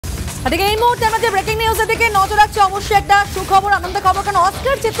এদিকে এই মুহূর্তে আমরা যে ব্রেকিং নিউজের দিকে নজর রাখছি, অবশ্যই একটা সুখবর, আনন্দ খবর। কারণ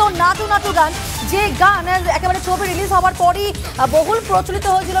অস্কার চিত্র নাটু নাটু গান, যে গান একেবারে ছবি রিলিজ হওয়ার পরই বহুল প্রচলিত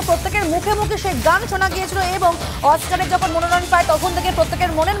হয়েছিল, প্রত্যেকের মুখে মুখে সেই গান শোনা গিয়েছিল এবং অস্কারের যখন মনোনয়ন পায় তখন থেকে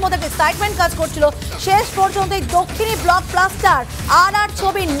প্রত্যেকের মনের মধ্যে এক্সাইটমেন্ট কাজ করছিল। শেষ পর্যন্ত এই দক্ষিণী ব্লকবাস্টার RRR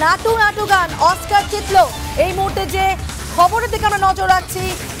ছবি নাটু নাটু গান অস্কার জিতল। এই মুহূর্তে যে খবরের দিকে আমরা নজর রাখছি,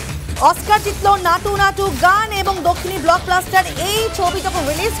 অস্কার জিতল নাটু নাটু গান এবং দক্ষিণী ব্লকবাস্টার এই ছবি যখন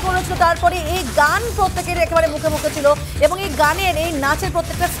রিলিজ করেছিল তারপরে এই গান প্রত্যেকের একেবারে মুখে মুখে ছিল এবং এই গানের এই নাচের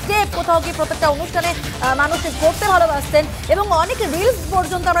প্রত্যেকটা স্টেপ কোথাও গিয়ে প্রত্যেকটা অনুষ্ঠানে মানুষ করতে ভালোবাসতেন এবং অনেক রিলস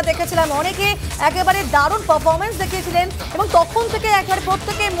পর্যন্ত আমরা দেখেছিলাম, অনেকে একেবারে দারুণ পারফরমেন্স দেখিয়েছিলেন এবং তখন থেকে একেবারে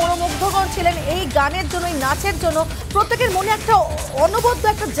প্রত্যেকে মনোমুগ্ধকর ছিলেন এই গানের জন্য, এই নাচের জন্য। প্রত্যেকের মনে একটা অনবদ্য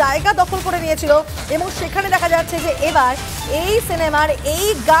একটা জায়গা দখল করে নিয়েছিল এবং সেখানে দেখা যাচ্ছে যে এবার এই সিনেমার এই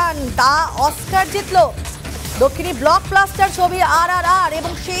গান তা অস্কার জিতল। দক্ষিণী ব্লকবাস্টার ছবি RRR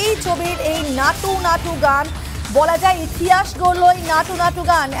এবং সেই ছবির এই নাটু নাটু গান বলা যায় ইতিহাস গড়ল। এই নাটু নাটু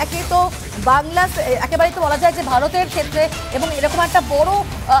গান একে তো বাংলা একেবারেই তো বলা যায় যে ভারতের ক্ষেত্রে এবং এরকম একটা বড়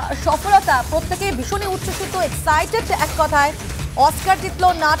সফলতা, প্রত্যেকে ভীষণই উচ্ছ্বসিত, এক্সাইটেড। এক কথায় অস্কার জিতল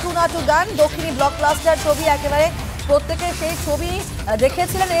নাটু নাটু গান, দক্ষিণী ব্লকবাস্টার ছবি। একেবারে প্রত্যেকে সেই ছবি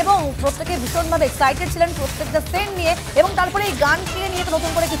দেখেছিলেন এবং প্রত্যেকে ভীষণভাবে এক্সাইটেড ছিলেন প্রত্যেকটা সিন নিয়ে এবং তারপরে এই গানকে নিয়ে তো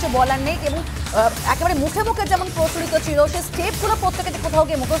নতুন করে কিছু বলার নেই এবং একেবারে মুখে মুখে যেমন প্রচলিত ছিল সেই স্টেপগুলো প্রত্যেকে কোথাও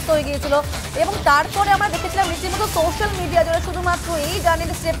গিয়ে মুখস্থ হয়ে গিয়েছিল এবং তারপরে আমরা দেখেছিলাম রীতিমতো সোশ্যাল মিডিয়া জুড়ে শুধুমাত্র এই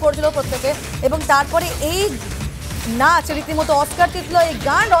গানের স্টেপ করছিল প্রত্যেকে এবং তারপরে এই নাচ রীতিমতো অস্কার জিতল, এই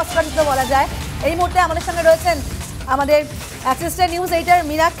গান অস্কার জিতল বলা যায়। এই মুহূর্তে আমাদের সঙ্গে রয়েছেন আমাদের assistant news editor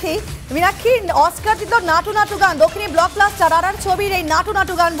Meenakshi. Oscar জিতল নাটু নাটু গান, দক্ষিণী ব্লকবাস্টার RRR ছবির এই নাটু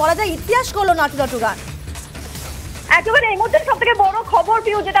নাটু গান বলা যায় ইতিহাস করলো নাটু নাটু গান। একেবারে এই মুহূর্তে সব থেকে বড় খবর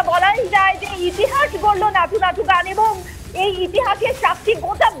পিউ যেটা বলাই যায় যে ইতিহাস গড়লো নাটু নাটু গান এবং এই ইতিহাসের সাক্ষী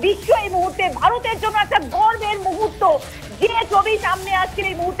গোটা বিশ্ব। এই মুহূর্তে ভারতের জন্য একটা গর্বের মুহূর্ত, যে ছবি সামনে আসছে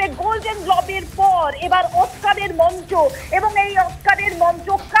এই মুহূর্তে গোল্ডেন গ্লোবের পর এবার অস্কারের মঞ্চ এবং এই অস্কারের মঞ্চ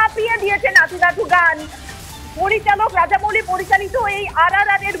কাঁপিয়ে দিয়েছে নাটু নাটু গান। পরিচালক রাজামৌলি পরিচালিত এই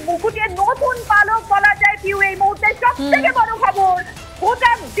RRR এর মুকুটের নতুন পালক বলা যায় পিউ। এই মুহূর্তে সব থেকে বড় খবর,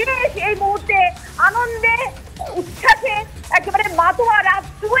 গোটা দেশ এই মুহূর্তে আনন্দে উচ্ছ্বাসে একেবারে মাতোয়া। রাত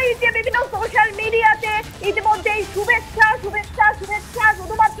টুইটে বিভিন্ন সোশ্যাল মিডিয়াতে ইতিমধ্যেই শুভেচ্ছা শুভেচ্ছা শুভেচ্ছা,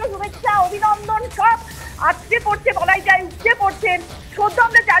 শুধুমাত্র শুভেচ্ছা, অভিনন্দন সব আজকে পড়ছে বলাই যায়, উঠছে পড়ছেন। সদ্য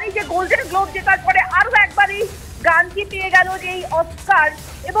আমরা জানি যে গোল্ডেন গ্লোব জেতার পরে আরো একবার এই গানটি পেয়ে গেল যে এই অস্কার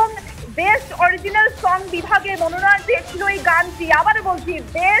এবং বেস্ট অরিজিনাল সং বিভাগে মনোনয়ন পেয়েছিল এই গানটি। আবার বলছি,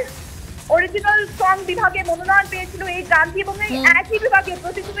 বেস্ট অরিজিনাল সং বিভাগে মনোনয়ন পেয়েছিল এই গানটি এবং এই একই বিভাগে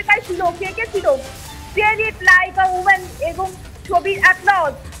প্রতিযোগিতায় ছিল কে কে ছিল, Say It Like a Woman এবং ছবির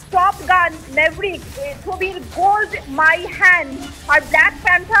অ্যাপ্লজ, টপ গান ম্যাভরিক, ছবির gold my hand R black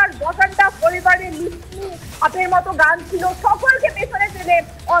panther বসন্তা পরিবারের লিস্টনি আপের মতো গান ছিল। সকলকে পেছনে ফেলে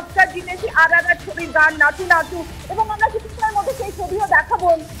অস্কার জিতেছি RRR ছবির গান নাটু নাটু এবং আমরা কিছুক্ষণের মধ্যে সেই ছবিও দেখাবো।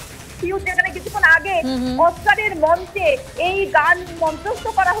 যেখানে কিছুক্ষণ আগে অস্কারের মঞ্চে এই গান মঞ্চস্থ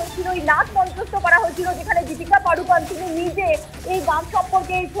করা হয়েছিল, এই নাচ মঞ্চস্থ করা হয়েছিল, যেখানে দীপিকা পাড়ুকোন তিনি নিজে এই গান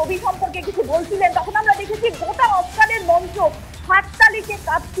সম্পর্কে এই ছবি সম্পর্কে কিছু বলছিলেন। তখন আমরা দেখেছি গোটা অস্কারের মঞ্চ হাততালিতে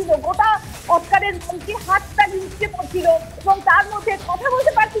কাঁপছিল, গোটা অস্কারের মঞ্চে হাততালি উঠতে পড়ছিল এবং তার মধ্যে কথা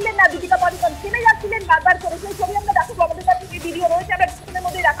বলতে পারছিলেন না দীপিকা পাড়ুকোন, থেমে যাচ্ছিলেন বারবার করে। সেই ছবি আমরা দেখাবো, আমাদের কাছে যে ভিডিও রয়েছে আমরা কিছুক্ষণের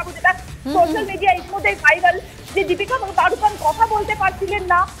মধ্যেই দেখাবো, যেটা সোশ্যাল মিডিয়া ইতিমধ্যেই ভাইরাল, যে দীপিকা পাড়ুকোন কথা বলতে পারছিলেন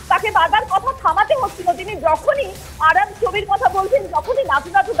না, তাকে বারবার কথা থামাতে হচ্ছিল। তিনি যখনই RRR ছবির কথা বলছেন, যখনই নাটু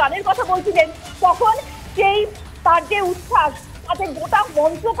নাটু গানের কথা বলছিলেন, তখন সেই তার যে উচ্ছ্বাস তাতে গোটা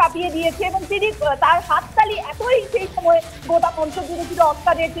মঞ্চ কাঁপিয়ে দিয়েছে এবং তিনি তার হাততালি এতই সেই সময় গোটা মঞ্চ জুড়ে ছিল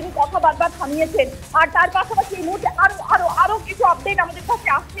অস্কারের, তিনি কথা বারবার থামিয়েছেন। আর তার পাশাপাশি এই মুহূর্তে আরো কিছু আপডেট আমাদের কাছে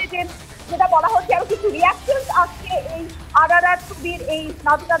আসছে, যেটা বলা হচ্ছে আরো কিছু রিয়াকশন আসছে এই RRR ছবির এই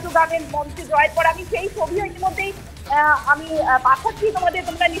নাটু নাটু গানের মঞ্চে জয়ের পর। আমি সেই ছবিও ইতিমধ্যেই আমি পাঠাচ্ছি তোমাদের,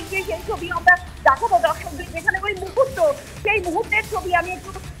 তোমরা নিশ্চয়ই সেই ছবি আমরা দেখাবো দর্শকদের, যেখানে ওই মুহূর্ত, সেই মুহূর্তের ছবি আমি একটু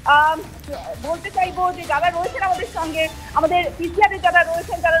বলতে চাইবো যে যারা রয়েছেন আমাদের সঙ্গে, আমাদের পিসিআরে যারা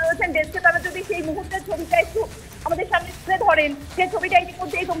রয়েছেন ডেস্কে, তারা যদি সেই মুহূর্তের ছবিটা একটু আমাদের সামনে তুলে ধরেন, যে ছবিটা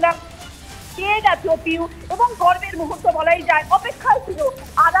ইতিমধ্যেই তোমরা পেয়ে গেছো পিউ এবং গর্বের মুহূর্ত বলাই যায়। অপেক্ষায় ছিল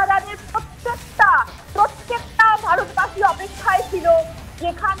RRR এর প্রত্যেকটা ভারতবাসী অপেক্ষায় ছিল,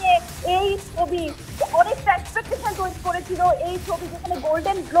 যেখানে এই ছবি অনেকটা এক্সপেকটেশন তৈরি করেছিল। এই ছবি যেখানে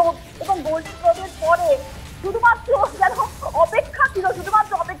গোল্ডেন গ্লোব এবং গোল্ডেন গ্লোবের পরে শুধুমাত্র যেন অপেক্ষা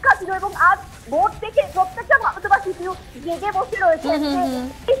ছিল এবং আজ ভোর থেকে প্রত্যেকটা ভারতবাসী জেগে বসে রয়েছে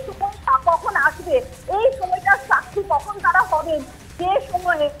এই সময়টা কখন আসবে, এই সময়টার সাক্ষী কখন তারা হবেন, যে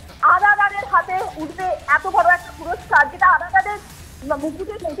সময়ে RRR এর হাতে উঠবে এত বড় একটা পুরস্কার, যেটা RRR এর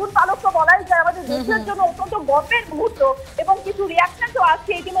মুকুটের নতুন পালক তো বলাই যায় আমাদের দেশের জন্য অত্যন্ত গর্বের মুহূর্ত এবং কিছু রিয়াকশন তো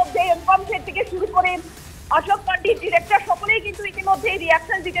আসছে ইতিমধ্যে এনকম সেট থেকে শুরু করে অশোক পণ্ডিত ডিরেক্টর সকলেই কিন্তু ইতিমধ্যে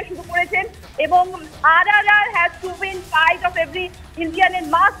রিয়াকশন দিতে শুরু করেছেন এবং RRR has to win fight of every Indian and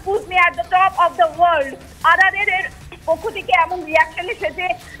must put me at the top of the world. RRR এর পক্ষ থেকে এমন রিয়াকশন এসেছে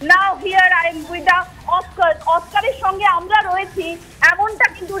নাও here I am with the অস্কারের সঙ্গে আমরা রয়েছি এমনটা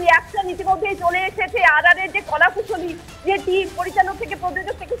কিন্তু রিয়াকশন ইতিমধ্যেই চলে এসেছে RRR যে কলাকুশলী যে টিম পরিচালক থেকে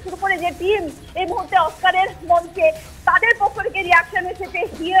প্রযোজক থেকে শুরু করে যে টিম এই মুহূর্তে অস্কারের মঞ্চে তাদের পক্ষ থেকে রিয়াকশন এসেছে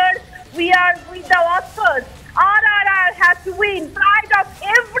here we are with the Oscars. RRR has to win pride of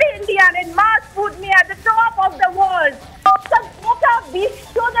every Indian and must put me at the top of the world.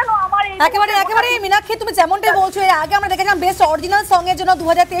 একেবারে মীনাক্ষী তুমি যেমনটাই বলছো এর আগে আমরা দেখেছিলাম বেস্ট অরিজিনাল সং এর জন্য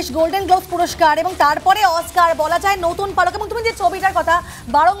 2023 গোল্ডেন গ্লোবস পুরস্কার এবং তারপরে অস্কার বলা যায় নতুন পালক এবং তুমি যে ছবিটার কথা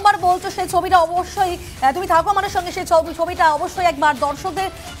বারংবার বলছো সেই ছবিটা অবশ্যই তুমি থাকো আমার সঙ্গে সেই ছবিটা অবশ্যই একবার দর্শকদের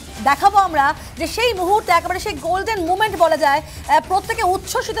দেখাবো আমরা যে সেই মুহূর্তে একেবারে সেই গোল্ডেন মুমেন্ট বলা যায় প্রত্যেকে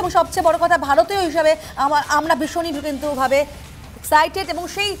উচ্ছ্বসিত এবং সবচেয়ে বড় কথা ভারতীয় হিসাবে আমরা ভীষণই কিন্তু ভাবে এক্সাইটেড এবং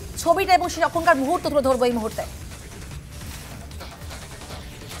সেই ছবিটা এবং সেই তখনকার মুহূর্ত তুলে ধরবো এই মুহূর্তে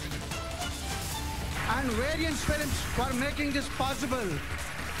And various films for making this possible.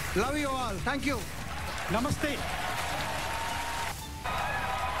 Love you all. Thank you. Namaste.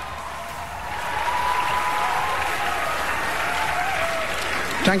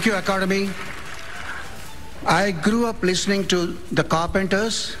 Thank you, Academy. I grew up listening to the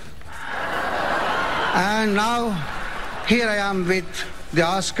Carpenters, and now here I am with the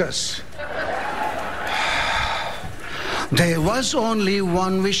Oscars. There was only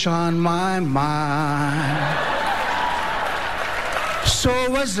one wish on my mind. So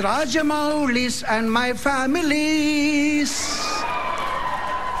was Rajamouli's and my family's.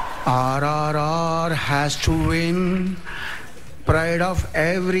 RRR has to win, pride of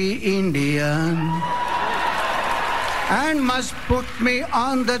every Indian, and must put me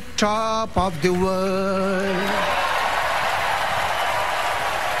on the top of the world.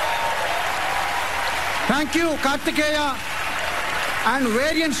 Thank you, Kartikeya and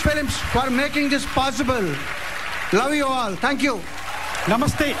Variance Films for making this possible. Love you all. Thank you.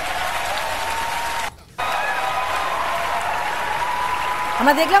 Namaste.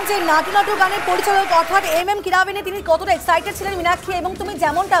 আমরা দেখলাম যে নাটু নাটু গানের পরিচালক অর্থাৎ কিরাবিনী তিনি কতটা excited ছিলেন মীনাক্ষী এবং তুমি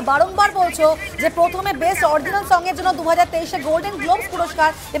যেমনটা বারংবার বলছো যে প্রথমে বেস্ট অরিজিনাল সং এর জন্য 2023-এ গোল্ডেন গ্লোবস পুরস্কার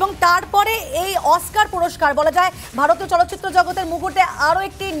এবং তারপরে এই অস্কার পুরস্কার বলা যায় ভারতীয় চলচ্চিত্র জগতের মুকুটে আরও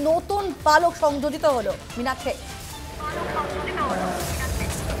একটি নতুন পালক সংযোজিত হলো মীনাক্ষী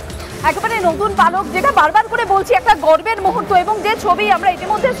একেবারে নতুন পালক যেটা বারবার করে বলছি একটা গর্বের মুহূর্ত এবং যে ছবি আমরা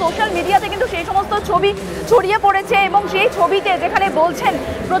ইতিমধ্যে সোশ্যাল মিডিয়াতে কিন্তু সেই সমস্ত ছবি ছড়িয়ে পড়েছে এবং সেই ছবিতে যেখানে বলছেন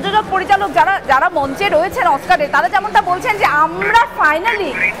প্রযোজক পরিচালক যারা মঞ্চে রয়েছেন অস্কারে তারা যেমনটা বলছেন যে আমরা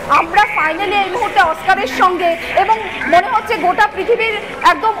ফাইনালি এই মুহূর্তে অস্কারের সঙ্গে এবং মনে হচ্ছে গোটা পৃথিবীর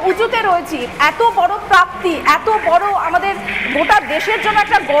একদম উঁচুতে রয়েছি এত বড় প্রাপ্তি এত বড় আমাদের গোটা দেশের জন্য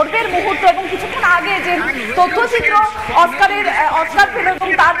একটা গর্বের মুহূর্ত এবং কিছুক্ষণ আগে যে তথ্যচিত্র অস্কার পেল এবং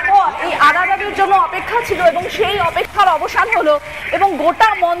তারপর এই RRR-এর জন্য অপেক্ষা ছিল এবং সেই অপেক্ষার অবসান হলো এবং গোটা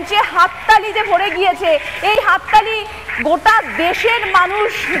মঞ্চে হাততালি যে ভরে গিয়েছে এই হাততালি গোটা দেশের মানুষ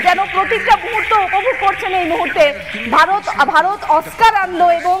যেন প্রত্যেকটা মুহূর্ত উপভোগ করছেন এই মুহূর্তে ভারত অস্কার আনলো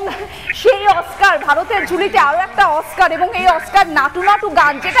এবং সেই অস্কার ভারতের ঝুলিতে আরো একটা অস্কার এবং এই অস্কার নাটু নাটু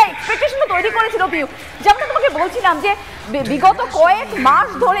গান যেটা এক্সপেকটেশন তৈরি করেছিল পিউ যেমন তোমাকে বলছিলাম যে বিগত কয়েক মাস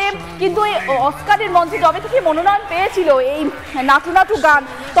ধরে কিন্তু এই অস্কারের মঞ্চে যবে থেকে মনোনয়ন পেয়েছিল এই নাটু নাটু গান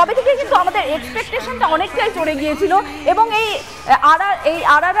তবে থেকে কিন্তু আমাদের এক্সপেকটেশনটা অনেকটাই চড়ে গিয়েছিল এবং এই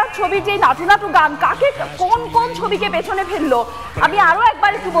RRR ছবির যে নাটু নাটু গান কাকে কোন ছবিকে পেছনে ফেললো আমি আরো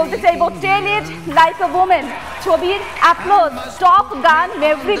একবার একটু বলতে চাইবো টেল ইট লাইক আ ওমেন ছবির অ্যাপ্লজ টপ গান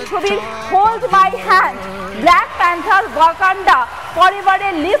মেভরিক ছবির hold my hand black panther Wakanda ফরএভারে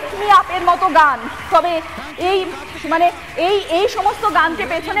lift me up এর মতো গান তবে এই সমস্ত গানকে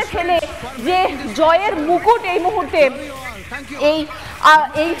পেছনে ফেলে যে জয়ের মুকুট এই মুহূর্তে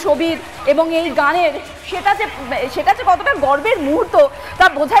এই ছবির এবং এই গানের সেটা যে কতটা গর্বের মুহূর্ত তা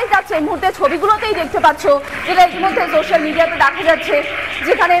বোঝাই যাচ্ছে এই মুহূর্তে ছবিগুলোতেই দেখতে পাচ্ছ যেটা ইতিমধ্যে সোশ্যাল মিডিয়াতে দেখা যাচ্ছে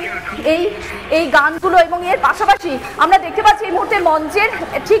যেখানে এই গানগুলো এবং এর পাশাপাশি আমরা দেখতে পাচ্ছি এই মুহূর্তে মঞ্চের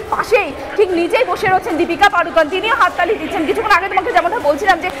ঠিক পাশেই ঠিক নিচেই বসে রয়েছেন দীপিকা পাড়ুকোন তিনিও হাততালি দিচ্ছেন কিছুক্ষণ আগে তোমাকে যেমনটা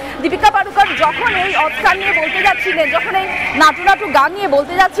বলছিলাম যে দীপিকা পাড়ুকোন যখন এই অস্কার নিয়ে বলতে যাচ্ছিলেন যখন এই নাটু নাটু গান নিয়ে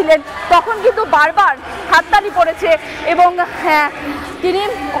বলতে যাচ্ছিলেন তখন কিন্তু বারবার হাততালি পড়েছে এবং তিনি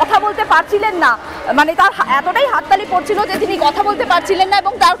কথা বলতে পারছিলেন না, মানে তার এতটাই হাততালি পড়ছিল যে তিনি কথা বলতে পারছিলেন না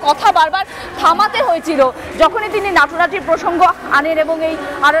এবং তার কথা বারবার থামাতে হয়েছিল। যখনই তিনি নাটুনাটির প্রসঙ্গ আনেন এবং এই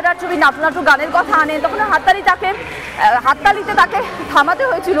RRR ছবি নাটু নাটু গানের কথা আনেন, তখন হাততালিতে তাকে থামাতে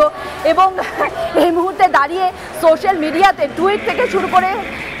হয়েছিল। এবং এই মুহূর্তে দাঁড়িয়ে সোশ্যাল মিডিয়াতে টুইটার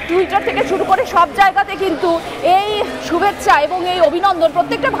থেকে শুরু করে সব জায়গাতে কিন্তু এই শুভেচ্ছা এবং এই অভিনন্দন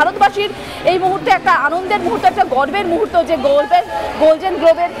প্রত্যেকটা ভারতবাসীর এই মুহূর্তে একটা আনন্দের মুহূর্ত, একটা গর্বের মুহূর্ত যে গোল্ডেন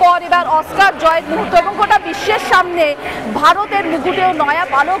গ্লোবের পর এবার অস্কার জয়ের মুহূর্ত এবং গোটা বিশ্বের সামনে ভারতের মুকুটেও নয়া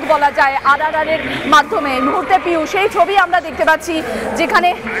পালক বলা যায় RRR এর মাধ্যমে। এই মুহূর্তে পিউ সেই ছবি আমরা দেখতে পাচ্ছি যেখানে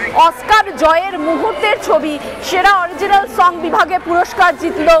অস্কার জয়ের মুহূর্তের ছবি, সেরা অরিজিনাল সং বিভাগে পুরস্কার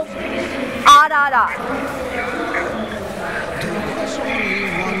জিতল RRR।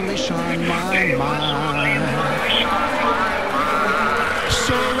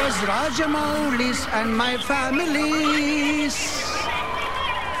 So was Rajamouli's and my family's.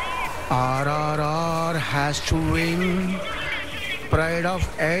 RRR has to win, pride of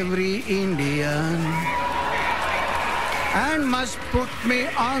every Indian, and must put me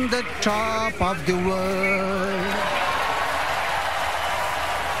on the top of the world.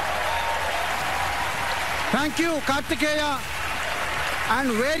 Thank you, Kartikeya and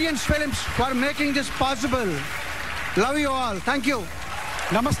Variance Films for making this possible. Love you all. Thank you.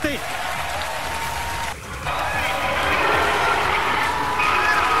 Namaste.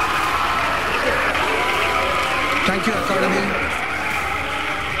 Thank you, Academy.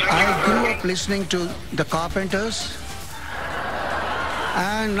 I grew up listening to the Carpenters,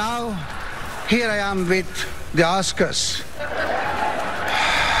 and now here I am with the Oscars.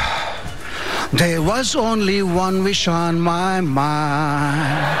 There was only one wish on my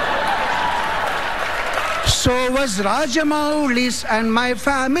mind. So was Rajamouli's and my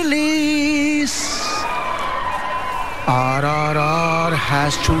family's. RRR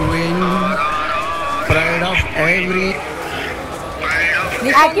has to win, pride of every.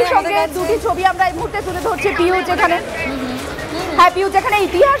 একই সঙ্গে দুটি ছবি আমরা এই মুহূর্তে তুলে ধরছি পিউ, যেখানে পিউ যেখানে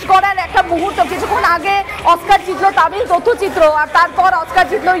ইতিহাস গড়ার একটা মুহূর্ত। কিছুক্ষণ আগে অস্কার জিতল তামিল তথ্যচিত্র, আর তারপর অস্কার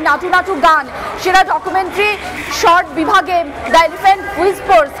জিতল ওই নাচু নাচু গান সেরা ডকুমেন্টারি শর্ট বিভাগে দ্য এলিফ্যান্ট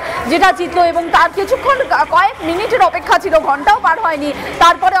হুইসপার্স যেটা জিতল। এবং তার কিছুক্ষণ কয়েক মিনিটের অপেক্ষা ছিল, ঘন্টাও পার হয়নি,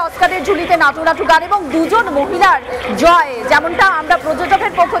 তারপরে অস্কারের ঝুলিতে নাচু নাচু গান এবং দুজন মহিলার জয়। যেমনটা আমরা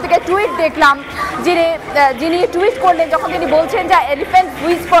প্রযোজকের পক্ষ থেকে টুইট দেখলাম, যিনি টুইট করলেন যখন তিনি বলছেন যে এলিফ্যান্ট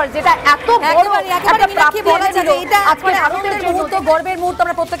হুইসপার্স যেটা এত বড় একটা প্রাপ্তি বলা যাবে, এটা আজকে ভারতের মুহূর্ত, গর্বের মুহূর্ত।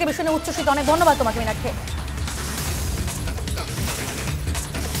 আমরা প্রত্যেকে ভীষণ উচ্ছ্বসিত। অনেক ধন্যবাদ তোমাকে মীনাক্ষী।